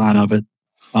 bad side of it.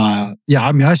 I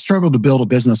struggle to build a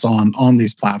business on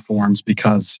these platforms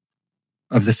because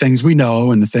of the things we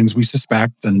know and the things we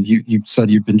suspect. And you said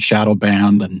you've been shadow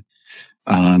banned, and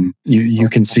you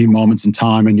can see moments in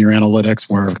time in your analytics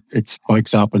where it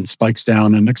spikes up and spikes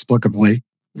down inexplicably,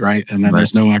 right? And then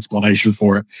there's no explanation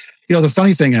for it. The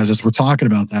funny thing is, as we're talking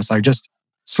about this, I just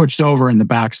switched over in the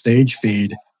backstage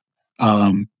feed.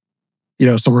 So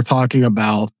we're talking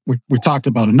about, we talked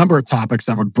about a number of topics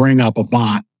that would bring up a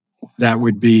bot that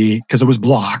would be, because it was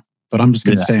blocked, but I'm just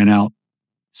going to say it out.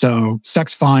 So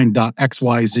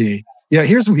sexfind.xyz.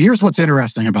 Here's what's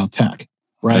interesting about tech,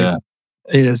 right?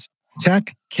 Is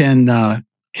tech can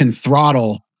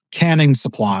throttle canning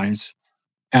supplies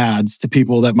ads to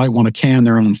people that might want to can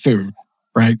their own food,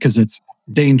 right? Because it's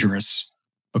dangerous,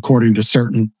 according to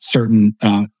certain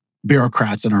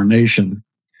bureaucrats in our nation.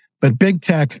 But big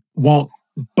tech won't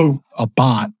boot a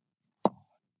bot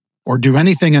or do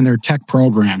anything in their tech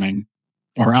programming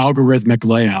or algorithmic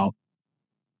layout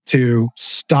to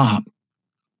stop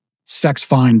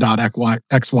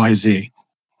sexfind.xyz.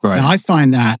 Right. Now, I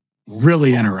find that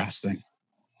really interesting.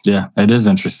 Yeah, it is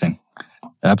interesting.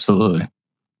 Absolutely.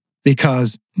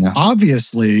 Because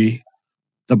obviously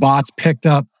the bots picked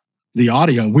up the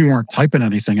audio. We weren't typing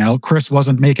anything out. Chris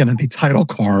wasn't making any title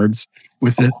cards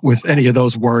with any of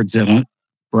those words in it,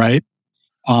 right?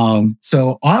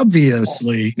 So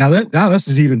obviously, now this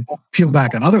is even peel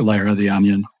back another layer of the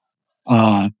onion.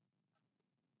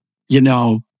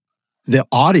 The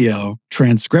audio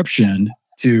transcription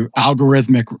to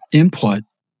algorithmic input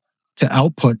to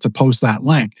output to post that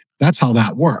link. That's how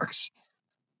that works.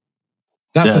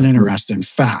 That's an interesting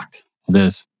fact. It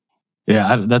is.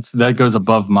 Yeah, that goes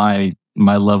above my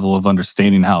level of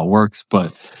understanding how it works,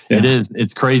 but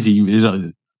it's crazy.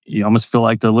 You almost feel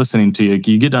like they're listening to you.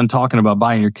 You get done talking about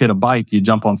buying your kid a bike, you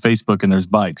jump on Facebook and there's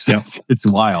bikes. Yep. It's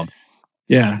wild.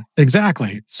 Yeah,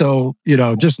 exactly. So,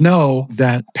 just know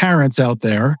that parents out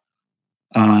there,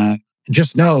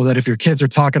 just know that if your kids are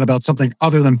talking about something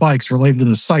other than bikes related to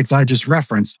the sites I just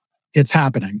referenced, it's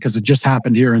happening because it just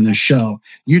happened here in this show.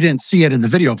 You didn't see it in the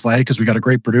video play because we got a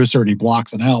great producer and he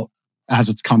blocks it out as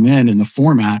it's come in the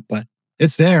format, but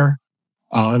it's there.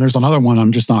 And there's another one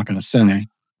I'm just not going to say.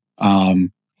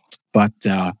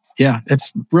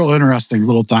 It's real interesting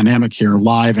little dynamic here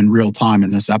live in real time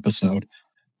in this episode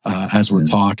as we're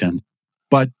talking.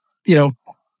 But,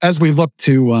 as we look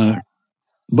to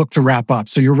wrap up.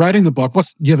 So you're writing the book.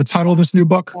 You have a title of this new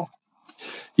book?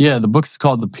 Yeah, the book's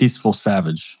called The Peaceful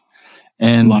Savage.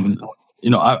 And, love it.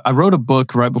 I wrote a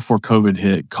book right before COVID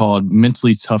hit called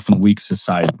Mentally Tough and Weak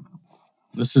Society.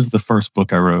 This is the first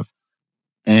book I wrote.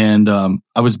 And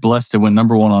I was blessed. It went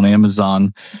number 1 on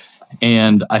Amazon.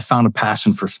 And I found a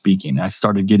passion for speaking. I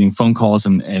started getting phone calls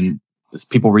and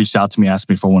people reached out to me, asked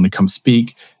me if I wanted to come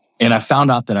speak. And I found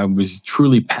out that I was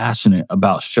truly passionate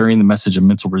about sharing the message of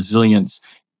mental resilience.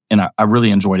 And I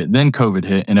really enjoyed it. Then COVID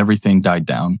hit and everything died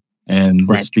down. And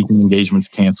the speaking engagements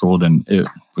canceled. And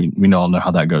we all know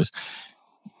how that goes.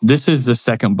 This is the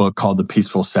second book called The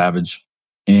Peaceful Savage.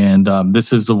 And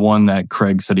this is the one that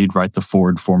Craig said he'd write the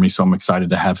foreword for me. So I'm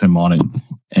excited to have him on it.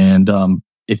 And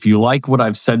if you like what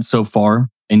I've said so far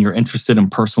and you're interested in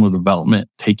personal development,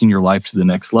 taking your life to the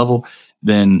next level,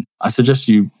 then I suggest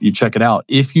you check it out.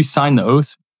 If you sign the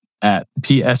oath at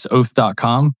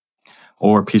psoath.com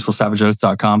or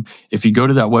peacefulsavageoath.com, if you go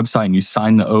to that website and you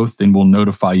sign the oath, then we'll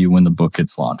notify you when the book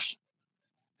gets launched.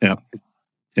 Yeah.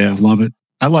 Yeah, I love it.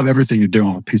 I love everything you're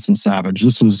doing with Peaceful Savage.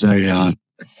 This was a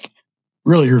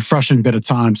really refreshing bit of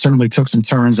time. Certainly took some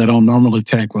turns I don't normally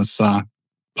take with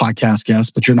podcast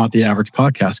guests, but you're not the average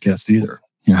podcast guest either.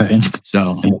 Right?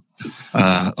 So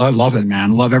I love it,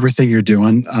 man. Love everything you're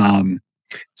doing.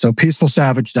 So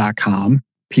peacefulsavage.com,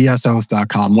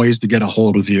 psoath.com, ways to get a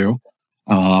hold of you.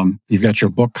 You've got your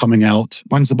book coming out.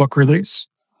 When's the book release?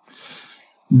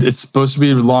 It's supposed to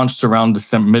be launched around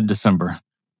mid-December.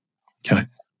 Okay.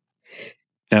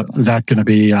 Yep. Is that going to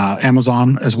be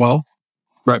Amazon as well?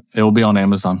 Right. It will be on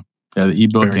Amazon. Yeah, the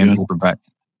ebook and paperback.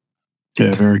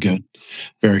 Yeah, very good.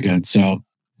 Very good. So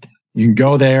you can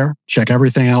go there, check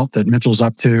everything out that Mitchell's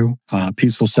up to,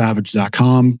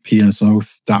 peacefulsavage.com,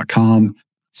 psoath.com.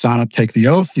 Sign up, take the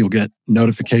oath. You'll get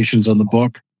notifications on the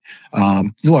book.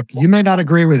 Look, you may not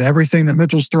agree with everything that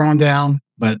Mitchell's throwing down,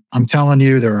 but I'm telling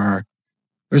you,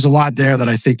 there's a lot there that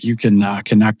I think you can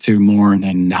connect to more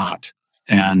than not.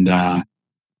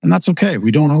 And that's okay.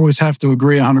 We don't always have to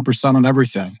agree 100% on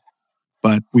everything,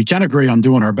 but we can agree on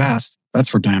doing our best. That's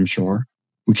for damn sure.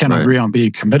 We can agree on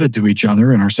being committed to each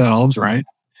other and ourselves, right?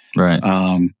 Right.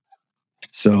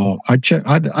 So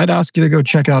I'd ask you to go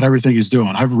check out everything he's doing.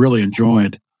 I've really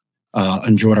enjoyed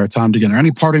our time together.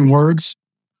 Any parting words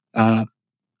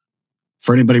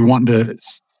for anybody wanting to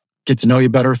get to know you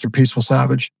better through Peaceful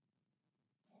Savage?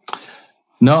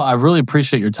 No, I really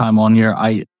appreciate your time on here.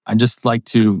 I just like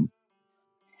to,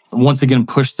 once again,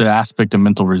 push the aspect of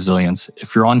mental resilience.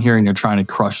 If you're on here and you're trying to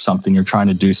crush something, you're trying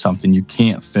to do something, you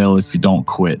can't fail if you don't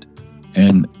quit.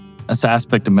 And that's the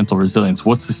aspect of mental resilience.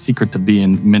 What's the secret to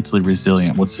being mentally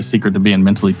resilient? What's the secret to being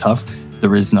mentally tough?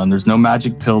 There is none. There's no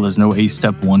magic pill. There's no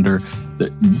 8-step wonder.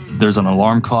 There's an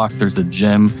alarm clock. There's a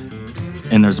gym.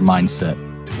 And there's a mindset.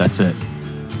 That's it.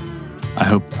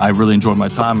 I really enjoyed my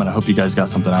time, and I hope you guys got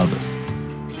something out of it.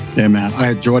 Yeah, man.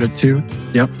 I enjoyed it too.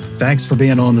 Yep. Thanks for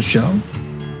being on the show.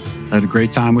 I had a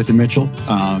great time with you, Mitchell.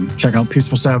 Check out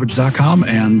peacefulsavage.com,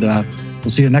 and we'll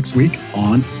see you next week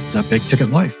on The Big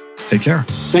Ticket Life. Take care.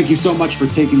 Thank you so much for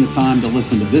taking the time to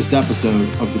listen to this episode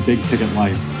of The Big Ticket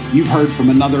Life. You've heard from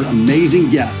another amazing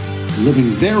guest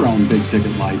living their own big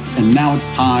ticket life, and now it's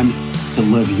time to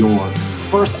live yours.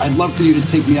 First, I'd love for you to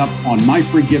take me up on my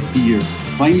free gift to you.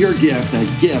 Claim your gift at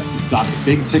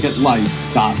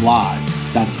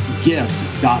gift.thebigticketlife.live. That's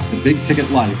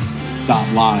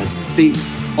gift.thebigticketlife.live. See,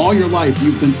 all your life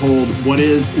you've been told what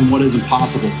is and what isn't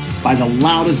possible by the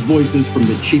loudest voices from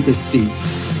the cheapest seats.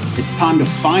 It's time to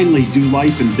finally do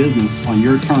life and business on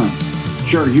your terms.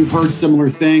 Sure, you've heard similar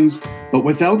things, but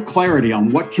without clarity on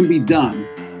what can be done,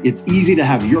 it's easy to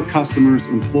have your customers,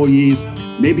 employees,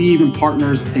 maybe even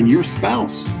partners, and your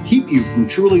spouse keep you from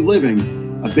truly living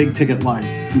a big ticket life.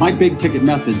 My big ticket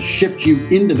methods shift you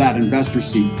into that investor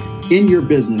seat in your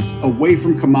business, away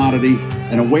from commodity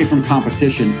and away from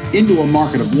competition, into a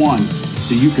market of one,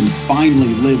 so you can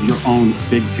finally live your own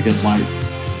big ticket life.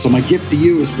 So my gift to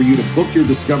you is for you to book your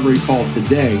discovery call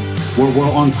today, where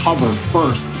we'll uncover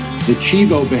first the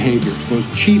Chivo behaviors, those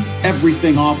chief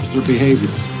everything officer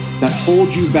behaviors that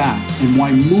hold you back, and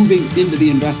why moving into the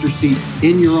investor seat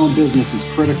in your own business is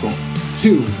critical.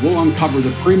 2, we'll uncover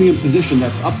the premium position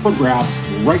that's up for grabs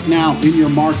right now in your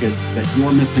market that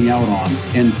you're missing out on.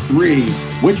 And 3,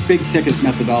 which big ticket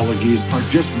methodologies are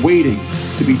just waiting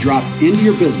to be dropped into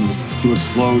your business to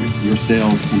explode your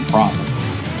sales and profits.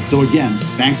 So again,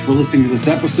 thanks for listening to this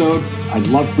episode. I'd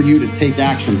love for you to take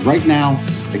action right now.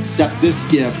 Accept this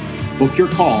gift, book your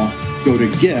call, go to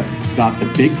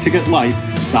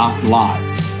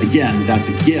gift.thebigticketlife.live. Again, that's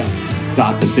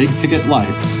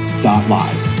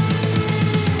gift.thebigticketlife.live.